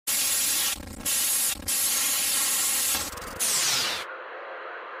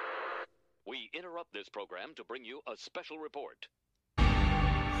interrupt this program to bring you a special report.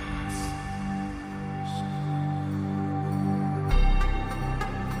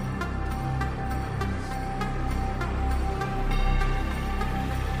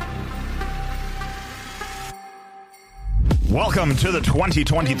 Welcome to the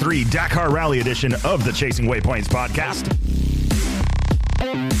 2023 Dakar Rally edition of the Chasing Waypoints podcast.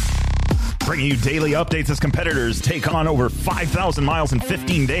 Bringing you daily updates as competitors take on over 5,000 miles in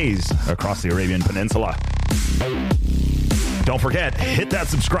 15 days across the Arabian Peninsula. Don't forget, hit that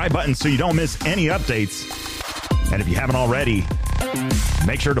subscribe button so you don't miss any updates. And if you haven't already,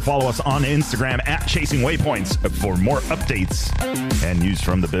 make sure to follow us on Instagram at Chasing Waypoints for more updates and news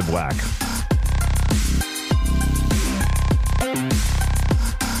from the bivouac.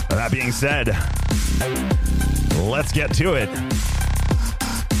 That being said, let's get to it.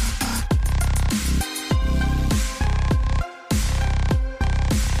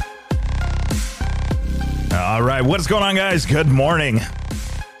 All right, what's going on, guys? Good morning.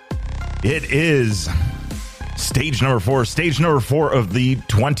 It is stage number four of the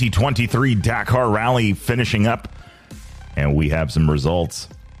 2023 Dakar Rally finishing up, and we have some results.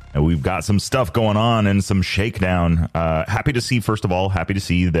 And we've got some stuff going on and some shakedown. Happy to see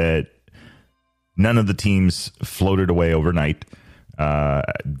that none of the teams floated away overnight.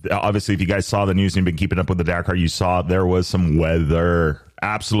 Obviously, if you guys saw the news and you've been keeping up with the Dakar, you saw there was some weather,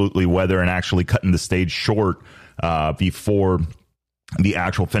 absolutely weather, and actually cutting the stage short before the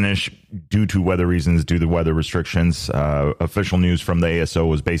actual finish due to weather reasons, due to weather restrictions. Official news from the ASO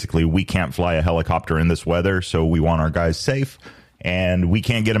was basically, we can't fly a helicopter in this weather, so we want our guys safe. And we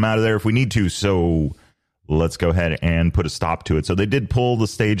can't get them out of there if we need to, so let's go ahead and put a stop to it. So they did pull the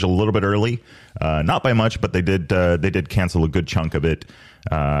stage a little bit early, not by much, but they did cancel a good chunk of it.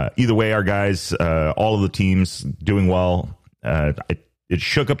 Either way, our guys, all of the teams doing well. It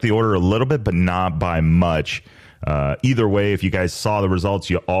shook up the order a little bit, but not by much. Either way, if you guys saw the results,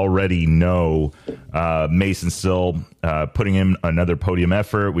 you already know Mason still putting in another podium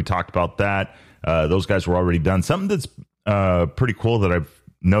effort. We talked about that. Those guys were already done. Something that's pretty cool that I've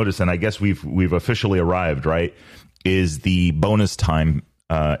noticed, and I guess we've officially arrived, right, is the bonus time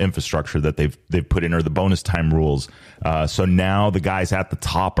infrastructure that they've put in, or the bonus time rules. So now the guys at the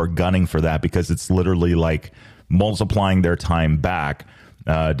top are gunning for that, because it's literally like multiplying their time back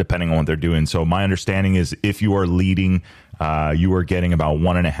depending on what they're doing. So my understanding is, if you are leading, you are getting about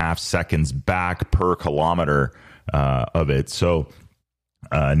 1.5 seconds back per kilometer of it. So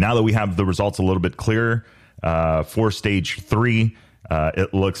now that we have the results a little bit clearer, for stage 3,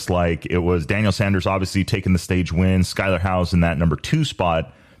 it looks like it was Daniel Sanders obviously taking the stage win. Skylar House in that number 2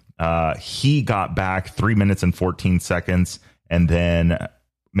 spot. He got back 3 minutes and 14 seconds. And then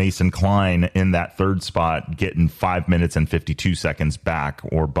Mason Klein in that 3rd spot getting 5 minutes and 52 seconds back,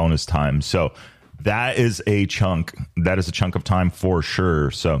 or bonus time. So that is a chunk. That is a chunk of time for sure.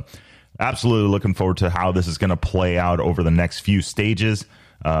 So absolutely looking forward to how this is going to play out over the next few stages.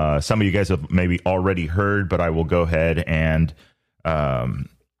 Some of you guys have maybe already heard, but I will go ahead and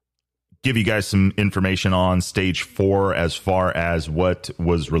give you guys some information on stage 4 as far as what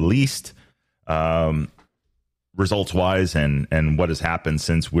was released results wise, and what has happened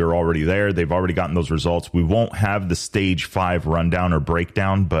since we're already there. They've already gotten those results. We won't have the stage 5 rundown or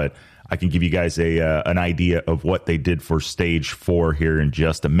breakdown, but I can give you guys an idea of what they did for stage 4 here in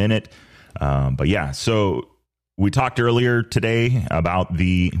just a minute. But yeah, so we talked earlier today about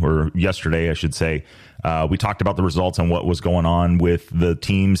yesterday, I should say, we talked about the results and what was going on with the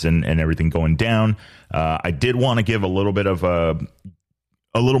teams and everything going down. I did want to give a little bit of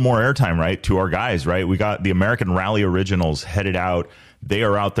a little more airtime, right, to our guys, right? We got the American Rally Originals headed out. They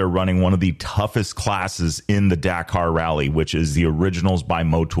are out there running one of the toughest classes in the Dakar Rally, which is the Originals by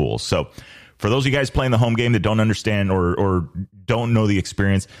Motul. So for those of you guys playing the home game that don't understand or don't know the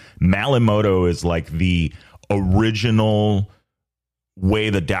experience, Malimoto is like the original way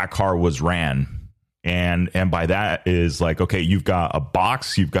the Dakar was ran. And by that is like, okay, you've got a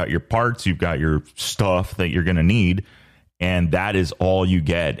box, you've got your parts, you've got your stuff that you're going to need, and that is all you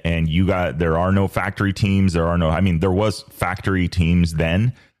get. And there are no factory teams. There was factory teams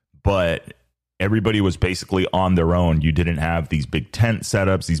then, but everybody was basically on their own. You didn't have these big tent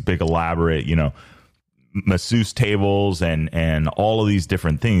setups, these big elaborate, masseuse tables and all of these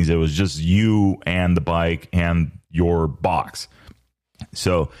different things. It was just you and the bike and your box.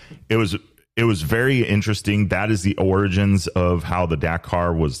 So it was very interesting. That is the origins of how the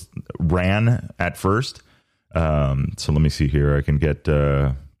Dakar was ran at first. So let me see here. I can get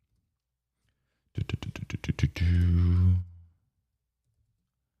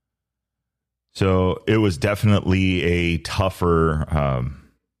So it was definitely a tougher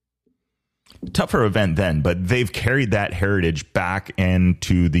tougher event then, but they've carried that heritage back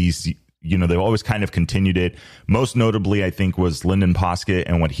into these. They've always kind of continued it. Most notably, I think, was Lyndon Poskett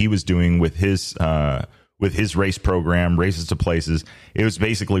and what he was doing with his race program, Races to Places. It was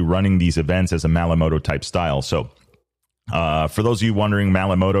basically running these events as a Malamoto type style. So for those of you wondering,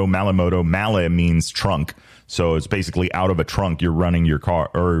 Malamoto, Mala means trunk. So it's basically out of a trunk, you're running your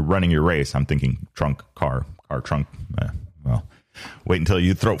car or running your race. I'm thinking trunk, car trunk. Well, wait until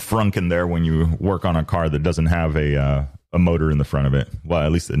you throw frunk in there when you work on a car that doesn't have a motor in the front of it. Well,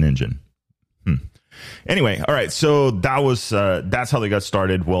 at least an engine. Anyway, all right. So that's how they got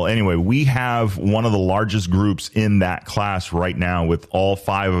started. Well, anyway, we have one of the largest groups in that class right now, with all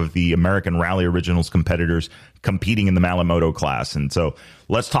 5 of the American Rally Originals competitors competing in the Malamoto class. And so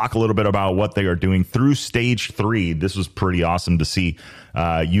let's talk a little bit about what they are doing through stage 3. This was pretty awesome to see.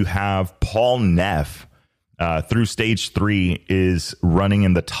 You have Paul Neff. Through stage 3 is running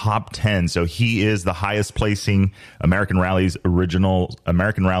in the top 10. So he is the highest placing American Rally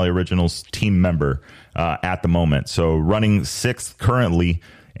Originals team member at the moment. So running 6th currently,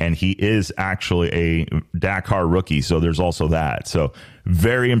 and he is actually a Dakar rookie. So there's also that. So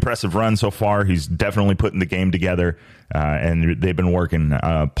very impressive run so far. He's definitely putting the game together. And they've been working.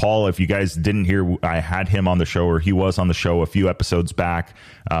 Paul, if you guys didn't hear, I had him on the show, or he was on the show a few episodes back,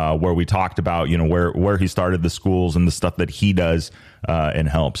 where we talked about, where he started the schools and the stuff that he does and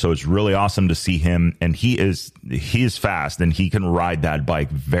help. So it's really awesome to see him. And he is fast, and he can ride that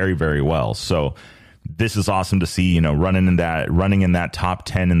bike very, very well. So this is awesome to see, running in that top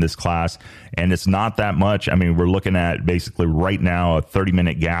 10 in this class. And it's not that much. I mean, we're looking at basically right now a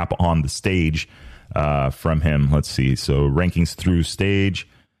 30-minute gap on the stage from him. Let's see. So rankings through stage.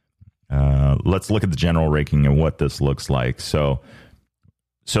 Let's look at the general ranking and what this looks like. So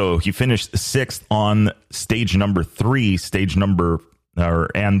he finished 6th on stage number 3,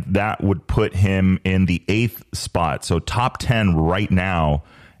 and that would put him in the 8th spot. So top 10 right now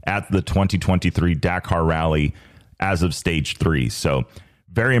at the 2023 Dakar Rally as of stage 3. So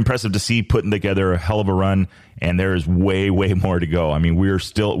very impressive to see, putting together a hell of a run, and there is way, way more to go. I mean, we're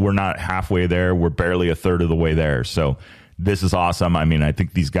not halfway there. We're barely a third of the way there. So this is awesome. I mean, I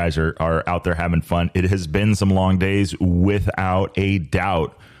think these guys are out there having fun. It has been some long days without a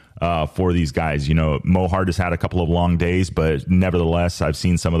doubt for these guys. Mohart has had a couple of long days, but nevertheless, I've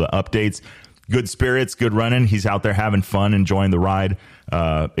seen some of the updates. Good spirits, good running. He's out there having fun, enjoying the ride.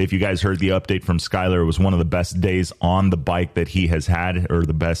 If you guys heard the update from Skyler, it was one of the best days on the bike that he has had, or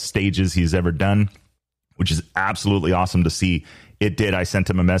the best stages he's ever done, which is absolutely awesome to see. It did. I sent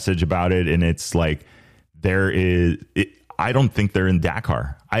him a message about it, and it's like I don't think they're in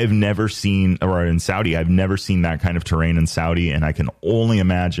Dakar. I've never seen, or in Saudi, I've never seen that kind of terrain in Saudi, and I can only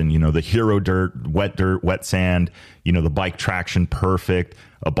imagine, the hero dirt, wet sand, the bike traction perfect,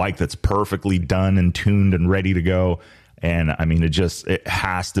 a bike that's perfectly done and tuned and ready to go. And I mean, it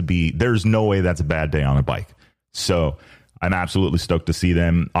has to be, there's no way that's a bad day on a bike. So I'm absolutely stoked to see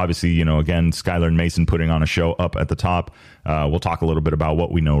them. Obviously, again, Skyler and Mason putting on a show up at the top. We'll talk a little bit about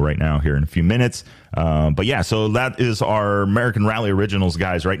what we know right now here in a few minutes. But yeah, so that is our American Rally Originals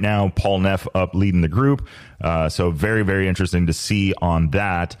guys right now. Paul Neff up leading the group. So very, very interesting to see on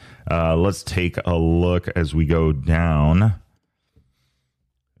that. Let's take a look as we go down.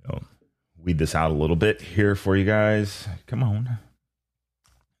 Weed this out a little bit here for you guys. Come on.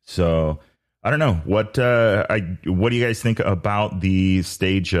 So I don't know what do you guys think about the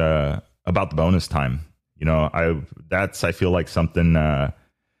stage, about the bonus time? I feel like something that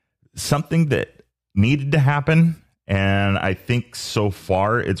needed to happen, and I think so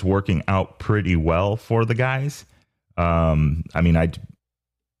far it's working out pretty well for the guys. I mean,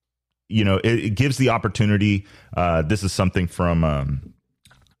 it gives the opportunity. This is something from.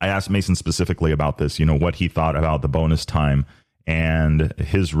 I asked Mason specifically about this, what he thought about the bonus time, and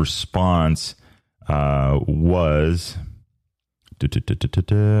his response was he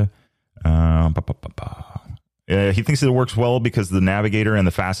thinks it works well because the navigator and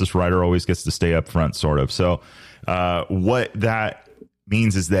the fastest rider always gets to stay up front, sort of. So what that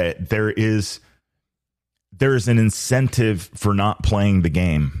means is that there is an incentive for not playing the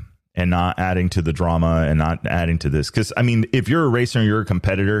game and not adding to the drama and not adding to this. Because, I mean, if you're a racer and you're a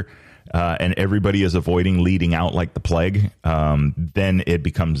competitor and everybody is avoiding leading out like the plague, then it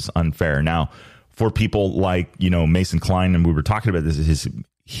becomes unfair. Now, for people like, Mason Klein, and we were talking about this,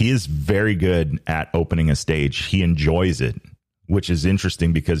 he is very good at opening a stage. He enjoys it, which is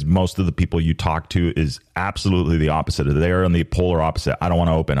interesting because most of the people you talk to is absolutely the opposite. They're on the polar opposite. I don't want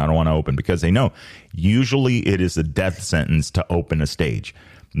to open because they know usually it is a death sentence to open a stage.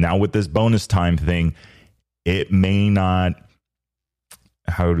 Now with this bonus time thing, it may not,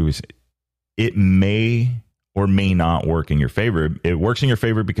 how do we say, it may or may not work in your favor. It works in your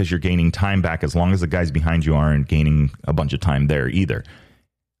favor because you're gaining time back as long as the guys behind you aren't gaining a bunch of time there either.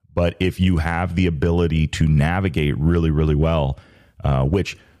 But if you have the ability to navigate really, really well,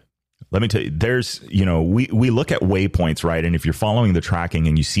 which let me tell you, there's, we look at waypoints, right? And if you're following the tracking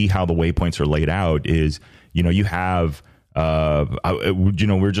and you see how the waypoints are laid out is, you have,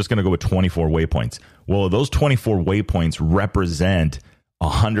 we're just going to go with 24 waypoints. Well, those 24 waypoints represent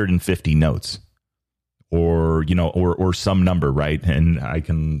 150 notes or some number, right? And I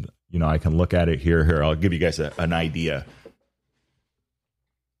can look at it here. I'll give you guys an idea.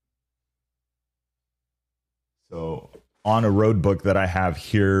 So on a road book that I have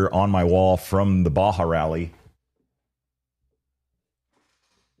here on my wall from the Baja Rally,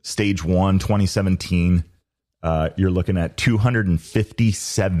 Stage 1, 2017, you're looking at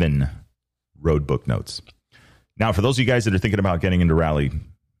 257 road book notes. Now, for those of you guys that are thinking about getting into rally,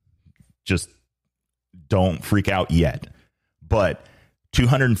 just don't freak out yet. But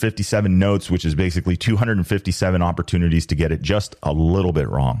 257 notes, which is basically 257 opportunities to get it just a little bit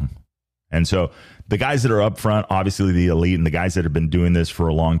wrong. And so the guys that are up front, obviously the elite, and the guys that have been doing this for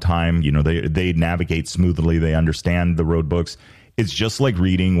a long time, they navigate smoothly. They understand the road books. It's just like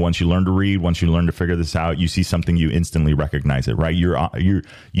reading. Once you learn to read, once you learn to figure this out, you see something, you instantly recognize it, right? You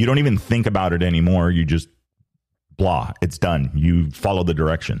don't even think about it anymore. You just blah, it's done. You follow the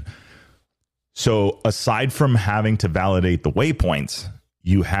direction. So aside from having to validate the waypoints,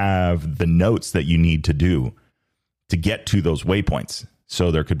 you have the notes that you need to do to get to those waypoints.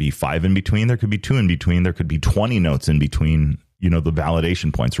 So there could be 5 in between, there could be 2 in between, there could be 20 notes in between, the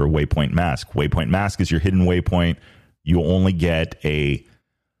validation points or a waypoint mask. Waypoint mask is your hidden waypoint. You only get that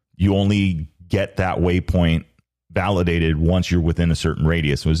waypoint validated once you're within a certain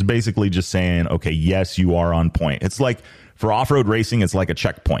radius. So it's basically just saying, okay, yes, you are on point. It's like for off-road racing, it's like a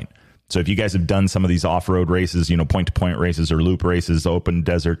checkpoint. So if you guys have done some of these off-road races, point-to-point races or loop races, open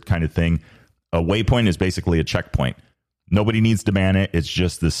desert kind of thing, a waypoint is basically a checkpoint. Nobody needs to ban it. It's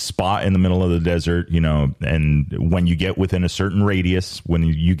just this spot in the middle of the desert, and when you get within a certain radius, when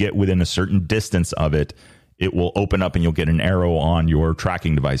you get within a certain distance of it, it will open up and you'll get an arrow on your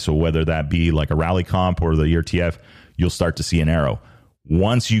tracking device. So whether that be like a rally comp or the ERTF, you'll start to see an arrow.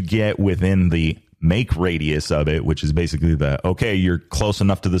 Once you get within the make radius of it, which is basically you're close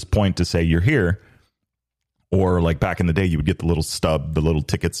enough to this point to say you're here, or like back in the day, you would get the little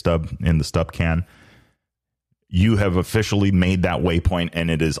ticket stub in the stub can. You have officially made that waypoint and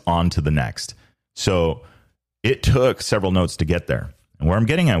it is on to the next. So it took several notes to get there. And where I'm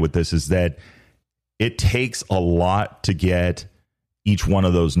getting at with this is that it takes a lot to get each one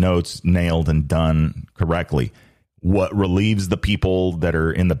of those notes nailed and done correctly. What relieves the people that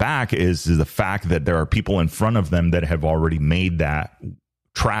are in the back is the fact that there are people in front of them that have already made that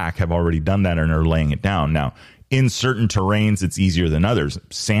track, have already done that, and are laying it down. Now, in certain terrains, it's easier than others.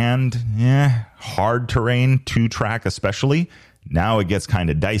 Sand, hard terrain to track especially. Now it gets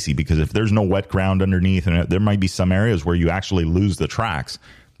kind of dicey because if there's no wet ground underneath, and there might be some areas where you actually lose the tracks,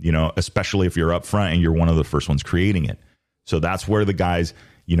 especially if you're up front and you're one of the first ones creating it. So that's where the guys,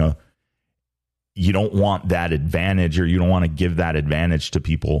 you don't want that advantage, or you don't want to give that advantage to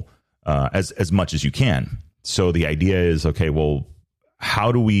people as much as you can. So the idea is, okay, well,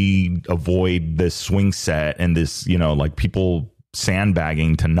 how do we avoid this swing set and this, like people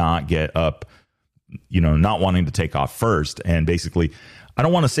sandbagging to not get up, not wanting to take off first? And basically, I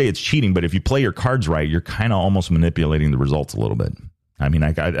don't want to say it's cheating, but if you play your cards right, you're kind of almost manipulating the results a little bit. I mean,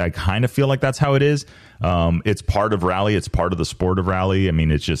 I kind of feel like that's how it is. It's part of rally. It's part of the sport of rally. I mean,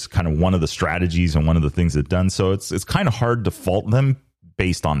 it's just kind of one of the strategies and one of the things it's done. So it's kind of hard to fault them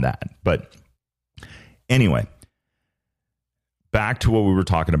based on that. But anyway, back to what we were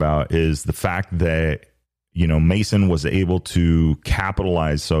talking about is the fact that, Mason was able to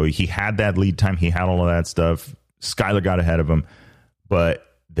capitalize. So he had that lead time. He had all of that stuff. Skyler got ahead of him, but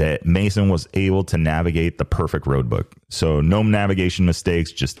that Mason was able to navigate the perfect road book. So no navigation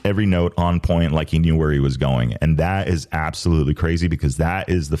mistakes, just every note on point, like he knew where he was going. And that is absolutely crazy because that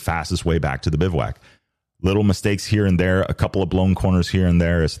is the fastest way back to the bivouac. Little mistakes here and there, a couple of blown corners here and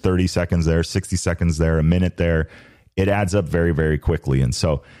there, is 30 seconds there, 60 seconds there, a minute there. It adds up very, very quickly. And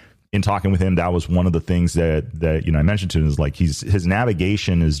so in talking with him, that was one of the things that I mentioned to him, is like his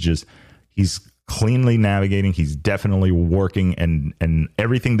navigation is just, he's cleanly navigating. He's definitely working, and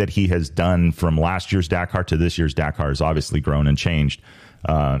everything that he has done from last year's Dakar to this year's Dakar has obviously grown and changed.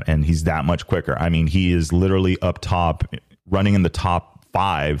 And he's that much quicker. I mean, he is literally up top, running in the top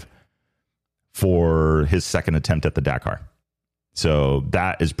 5 for his second attempt at the Dakar. So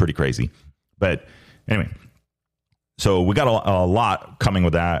that is pretty crazy. But anyway, So we got a lot coming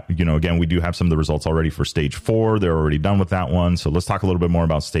with that. Again, we do have some of the results already for stage 4. They're already done with that one. So let's talk a little bit more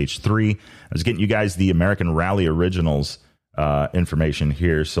about stage 3. I was getting you guys the American Rally Originals information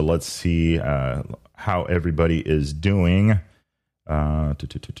here. So let's see how everybody is doing.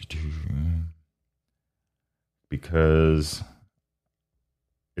 Because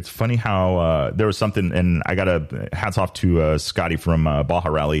it's funny how there was something, and I got a hats off to Scotty from Baja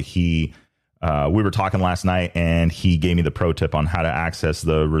Rally. We were talking last night, and he gave me the pro tip on how to access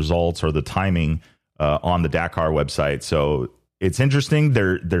the results or the timing on the Dakar website. So it's interesting.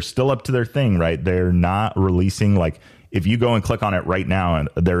 They're still up to their thing, right? They're not releasing, like, if you go and click on it right now and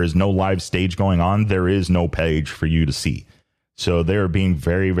there is no live stage going on, there is no page for you to see. So they're being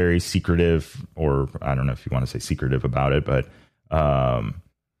very, very secretive, or I don't know if you want to say secretive about it, but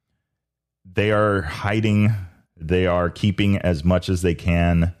they are hiding. They are keeping as much as they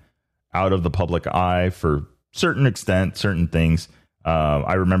can out of the public eye for certain extent, certain things.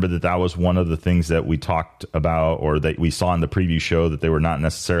 I remember that was one of the things that we talked about, or that we saw in the preview show, that they were not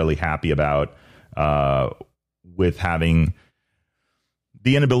necessarily happy about with having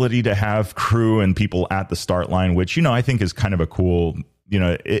the inability to have crew and people at the start line, which, I think is kind of a cool,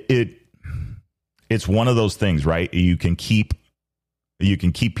 it's one of those things, right? You can keep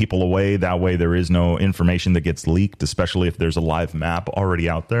people away. That way there is no information that gets leaked, especially if there's a live map already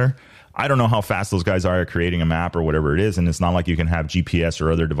out there. I don't know how fast those guys are at creating a map or whatever it is, and it's not like you can have GPS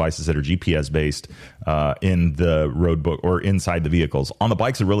or other devices that are GPS based in the road book or inside the vehicles. On the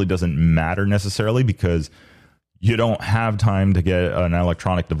bikes, it really doesn't matter necessarily, because you don't have time to get an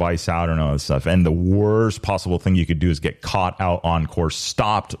electronic device out and all that stuff. And the worst possible thing you could do is get caught out on course,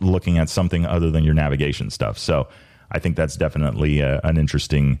 stopped looking at something other than your navigation stuff. So I think that's definitely an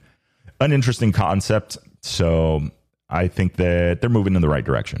interesting concept. So I think that they're moving in the right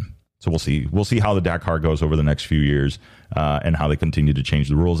direction. So we'll see how the Dakar goes over the next few years, and how they continue to change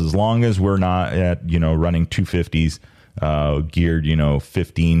the rules. As long as we're not at running 250s geared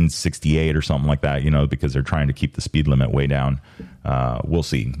 1568 or something like that, because they're trying to keep the speed limit way down. We'll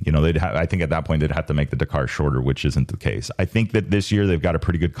see. I think at that point they'd have to make the Dakar shorter, which isn't the case. I think that this year they've got a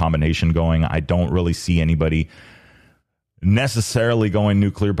pretty good combination going. I don't really see anybody necessarily going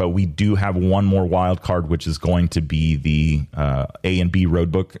nuclear, but we do have one more wild card, which is going to be the A and B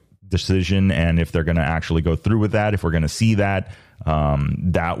roadbook decision. And if they're going to actually go through with that, if we're going to see that,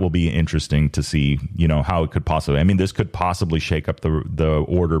 that will be interesting to see, how it could possibly, this could possibly shake up the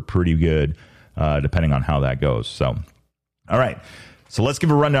order pretty good, depending on how that goes. So, all right. So let's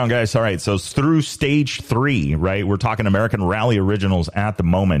give a rundown, guys. All right. So through stage 3, right? We're talking American Rally Originals at the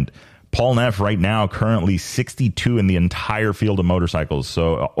moment. Paul Neff right now currently 62 in the entire field of motorcycles.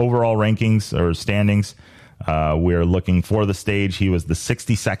 So overall rankings or standings, we're looking for the stage. He was the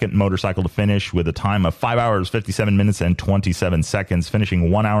 62nd motorcycle to finish with a time of 5 hours, 57 minutes, and 27 seconds,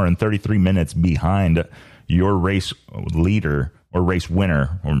 finishing 1 hour and 33 minutes behind your race leader, or race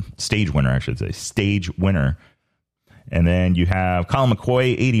winner, or stage winner, I should say, stage winner. And then you have Colin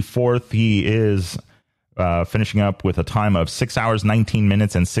McCoy, 84th. He is finishing up with a time of 6 hours, 19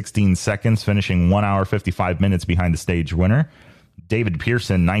 minutes, and 16 seconds, finishing 1 hour, 55 minutes behind the stage winner. David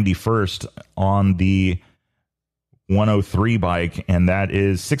Pearson, 91st on the 103 bike, and that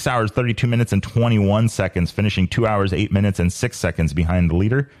is 6 hours, 32 minutes, and 21 seconds, finishing 2 hours, 8 minutes, and 6 seconds behind the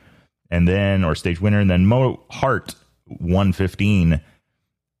leader, and then, or stage winner. And then Mo Hart, 115.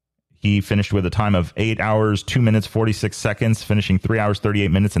 He finished with a time of 8 hours, 2 minutes, 46 seconds, finishing 3 hours,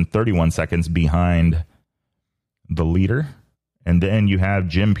 38 minutes, and 31 seconds behind the leader. And then you have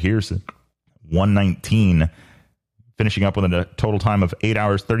Jim Pearson, 119, finishing up with a total time of 8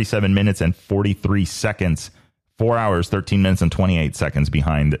 hours, 37 minutes, and 43 seconds, 4 hours, 13 minutes, and 28 seconds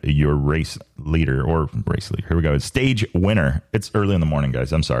behind your race leader, or race leader. Here we go. Stage winner. It's early in the morning,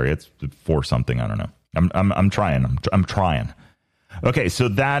 guys. I'm sorry. It's 4 something. I don't know. I'm trying. I'm trying. Okay, so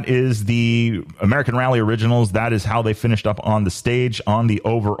that is the American Rally Originals. That is how they finished up on the stage. On the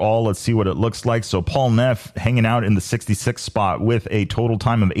overall, let's see what it looks like. So Paul Neff hanging out in the 66th spot with a total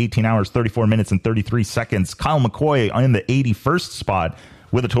time of 18 hours, 34 minutes, and 33 seconds. Kyle McCoy in the 81st spot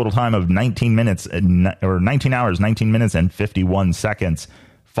with a total time of 19 hours, 19 minutes, and 51 seconds.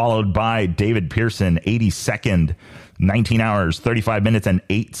 Followed by David Pearson, 82nd, 19 hours, 35 minutes, and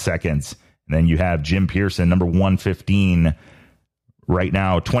 8 seconds. And then you have Jim Pearson, number 115, right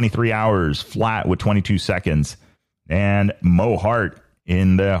now, 23 hours flat with 22 seconds. And Mo Hart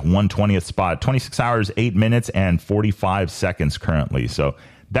in the 120th spot, 26 hours, 8 minutes, and 45 seconds currently. So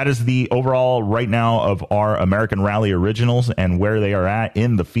that is the overall right now of our American Rally Originals and where they are at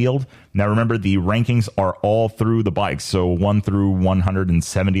in the field. Now, remember, the rankings are all through the bikes. So 1 through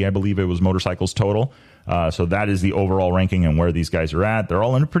 170, I believe it was motorcycles total. So that is the overall ranking and where these guys are at. They're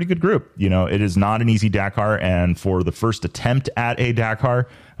all in a pretty good group. It is not an easy Dakar, and for the first attempt at a Dakar,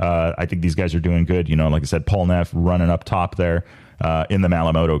 I think these guys are doing good. Like I said, Paul Neff running up top there in the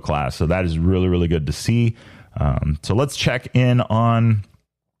Malamoto class. So that is really, really good to see. So let's check in on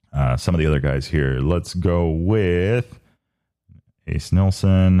some of the other guys here. Let's go with Ace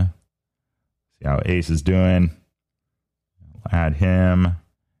Nilsson. See how Ace is doing. We'll add him.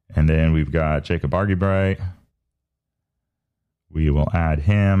 And then we've got Jacob Argybright. We will add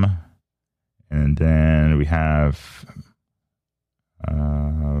him. And then we have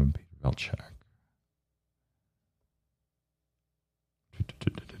Peter Velchek.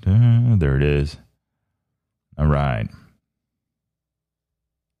 There it is. All right.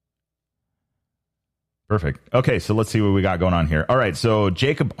 Perfect. Okay, so let's see what we got going on here. All right, so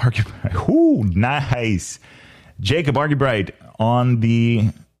Jacob Argybright. Ooh, nice. Jacob Argybright on the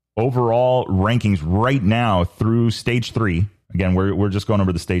overall rankings right now through stage 3. Again, we're just going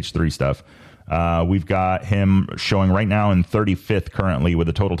over the stage 3 stuff. We've got him showing right now in 35th currently with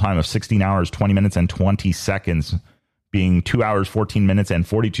a total time of 16 hours, 20 minutes, and 20 seconds, being 2 hours, 14 minutes, and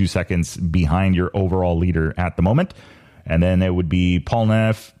 42 seconds behind your overall leader at the moment. And then it would be Paul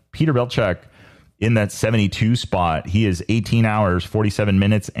Neff, Peter Velchek in that 72 spot. He is 18 hours, 47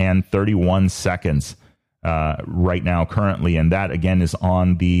 minutes, and 31 seconds right now currently. And that, again, is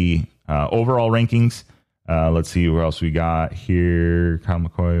on the overall rankings. Let's see where else we got here. Kyle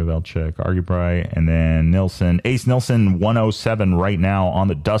McCoy, Velchek, Argybright, and then Nilsson. Ace Nilsson, 107 right now on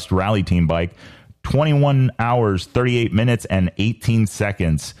the Dust Rally Team bike. 21 hours, 38 minutes, and 18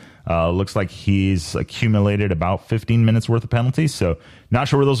 seconds. Looks like he's accumulated about 15 minutes worth of penalties. So not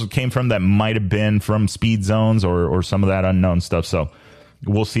sure where those came from. That might have been from speed zones or some of that unknown stuff. So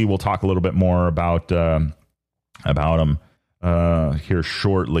we'll see. We'll talk a little bit more about him here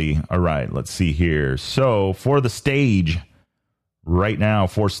shortly. All right, let's see here. So for the stage right now,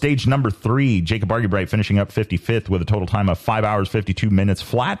 for stage number 3, Jacob Argybright finishing up 55th with a total time of 5 hours, 52 minutes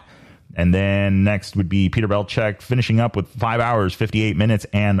flat. And then next would be Peter Velchek finishing up with 5 hours, 58 minutes,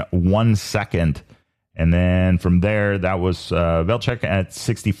 and 1 second. And then from there, that was Velchek at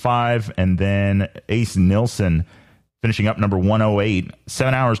 65. And then Ace Nilsson finishing up number 108,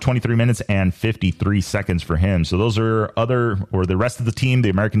 7 hours, 23 minutes, and 53 seconds for him. So those are the rest of the team,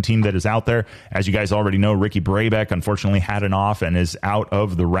 the American team that is out there. As you guys already know, Ricky Brabeck unfortunately had an off and is out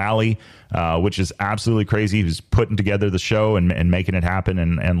of the rally, which is absolutely crazy. He's putting together the show and making it happen.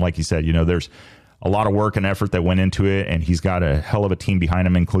 And like he said, there's a lot of work and effort that went into it, and he's got a hell of a team behind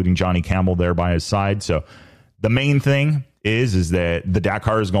him, including Johnny Campbell there by his side. So the main thing is that the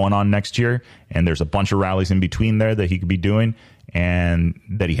Dakar is going on next year, and there's a bunch of rallies in between there that he could be doing, and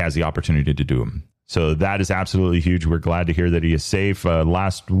that he has the opportunity to do them. So that is absolutely huge. We're glad to hear that he is safe.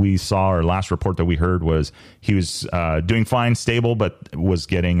 Last report that we heard was he was doing fine, stable, but was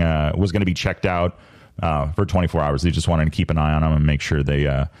going to be checked out for 24 hours. They just wanted to keep an eye on him and make sure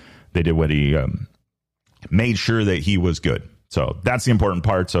they did what he made sure that he was good. So that's the important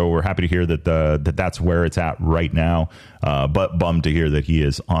part. So we're happy to hear that that's where it's at right now. But bummed to hear that he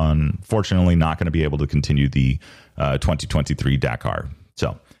is unfortunately not going to be able to continue the 2023 Dakar.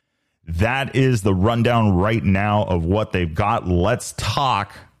 So that is the rundown right now of what they've got. Let's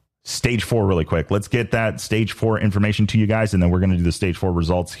talk stage 4 really quick. Let's get that stage 4 information to you guys, and then we're going to do the stage 4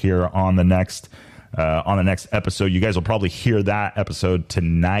 results here on the next episode. You guys will probably hear that episode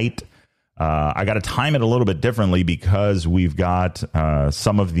tonight. I got to time it a little bit differently because we've got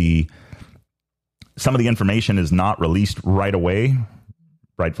some of the information is not released right away,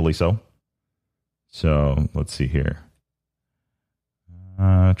 rightfully so. So let's see here.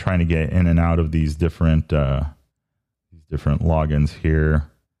 Trying to get in and out of these different logins here.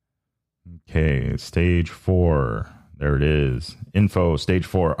 Okay, stage 4. There it is. Info, stage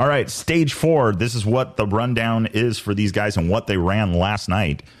 4. All right, stage 4. This is what the rundown is for these guys and what they ran last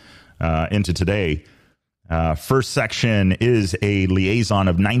night into today. First section is a liaison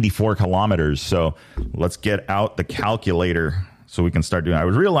of 94 kilometers. So let's get out the calculator so we can start doing. I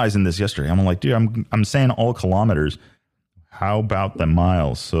was realizing this yesterday. I'm like, dude, I'm saying all kilometers. How about the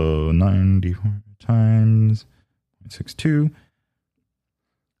miles? So 94 times 0.62.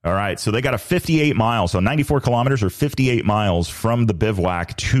 All right, so they got a 58 miles, so 94 kilometers or 58 miles from the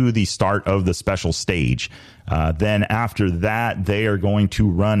bivouac to the start of the special stage. Then after that, they are going to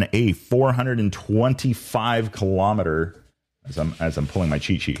run a 425 kilometer, as I'm pulling my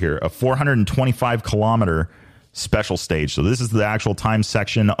cheat sheet here, a 425 kilometer special stage. So this is the actual time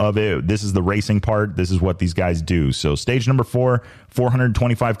section of it. This is the racing part. This is what these guys do. So stage number 4,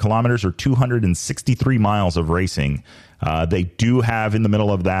 425 kilometers or 263 miles of racing. They do have in the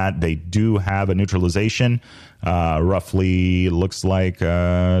middle of that, they do have a neutralization, roughly looks like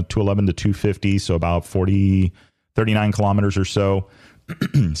 211 to 250. So about 39 kilometers or so.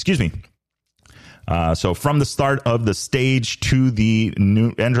 Excuse me. So from the start of the stage to the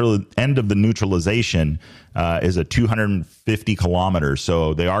end of the neutralization is a 250 kilometers.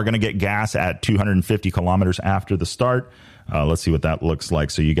 So they are going to get gas at 250 kilometers after the start. Let's see what that looks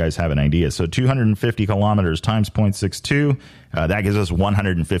like so you guys have an idea. So 250 kilometers times 0.62, that gives us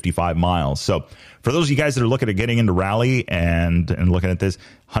 155 miles. So for those of you guys that are looking at getting into rally and looking at this,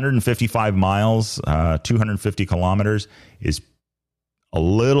 155 miles, 250 kilometers is a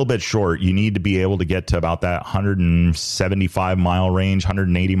little bit short. You need to be able to get to about that 175 mile range,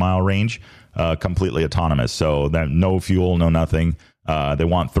 180 mile range, completely autonomous. So that no fuel, no nothing. They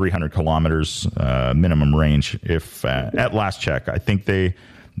want 300 kilometers minimum range. If at last check, I think they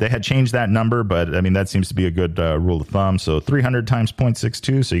had changed that number, but I mean that seems to be a good rule of thumb. So 300 times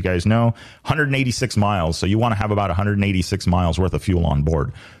 0.62, so you guys know 186 miles. So you want to have about 186 miles worth of fuel on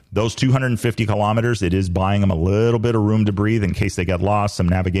board. Those 250 kilometers, it is buying them a little bit of room to breathe in case they get lost, some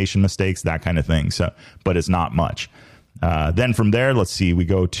navigation mistakes, that kind of thing. So, but it's not much. Then from there, let's see, we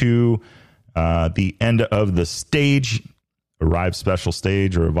go to the end of the stage, arrive special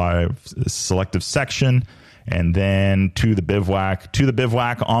stage or arrive selective section, and then to the bivouac. To the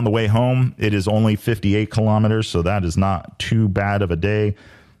bivouac on the way home, it is only 58 kilometers, so that is not too bad of a day.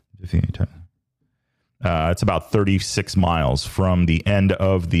 It's about 36 miles from the end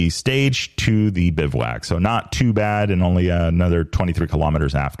of the stage to the bivouac. So not too bad, and only another 23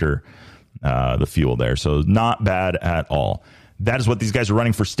 kilometers after the fuel there. So not bad at all. That is what these guys are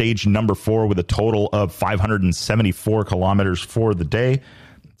running for stage number 4 with a total of 574 kilometers for the day.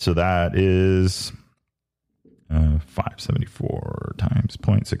 So that is 574 times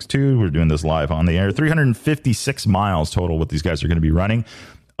 0.62. We're doing this live on the air. 356 miles total what these guys are going to be running.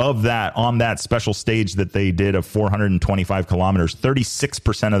 Of that, on that special stage that they did of 425 kilometers,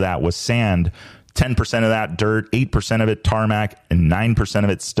 36% of that was sand, 10% of that dirt, 8% of it tarmac, and 9% of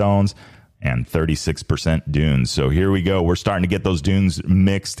it stones, and 36% dunes. So here we go. We're starting to get those dunes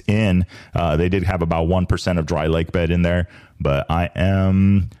mixed in. They did have about 1% of dry lake bed in there, but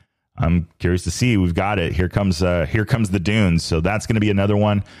I'm curious to see. We've got it. Here comes the dunes. So that's going to be another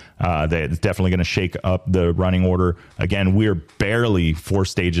one that's definitely going to shake up the running order. Again, we're barely 4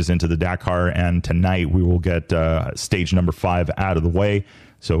 stages into the Dakar, and tonight we will get stage number 5 out of the way.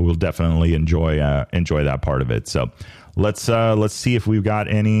 So we'll definitely enjoy that part of it. So let's see if we've got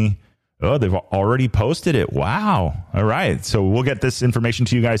any. Oh, they've already posted it. Wow. All right. So we'll get this information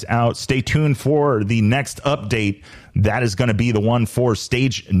to you guys out. Stay tuned for the next update. That is going to be the one for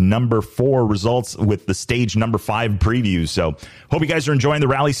stage number 4 results with the stage number 5 preview. So hope you guys are enjoying the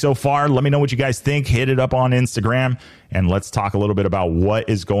rally so far. Let me know what you guys think. Hit it up on Instagram, and let's talk a little bit about what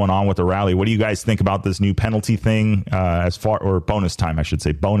is going on with the rally. What do you guys think about this new penalty thing or bonus time, I should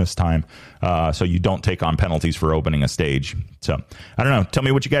say, bonus time, so you don't take on penalties for opening a stage. So I don't know. Tell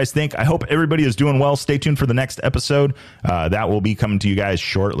me what you guys think. I hope everybody is doing well. Stay tuned for the next episode. That will be coming to you guys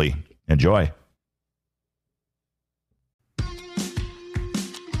shortly. Enjoy.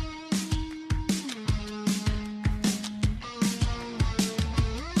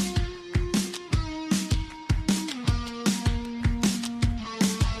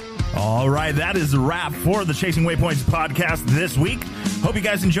 All right, that is the wrap for the Chasing Waypoints podcast this week. Hope you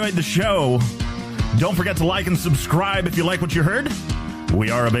guys enjoyed the show. Don't forget to like and subscribe if you like what you heard.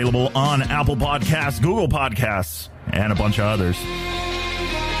 We are available on Apple Podcasts, Google Podcasts, and a bunch of others.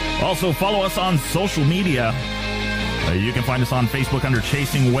 Also, follow us on social media. You can find us on Facebook under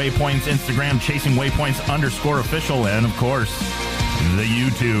Chasing Waypoints, Instagram Chasing Waypoints _official, and of course, the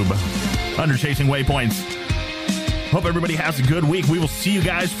YouTube under Chasing Waypoints. Hope everybody has a good week. We will see you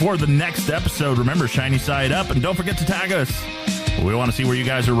guys for the next episode. Remember, shiny side up, and don't forget to tag us. We want to see where you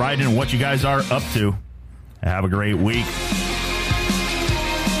guys are riding and what you guys are up to. Have a great week.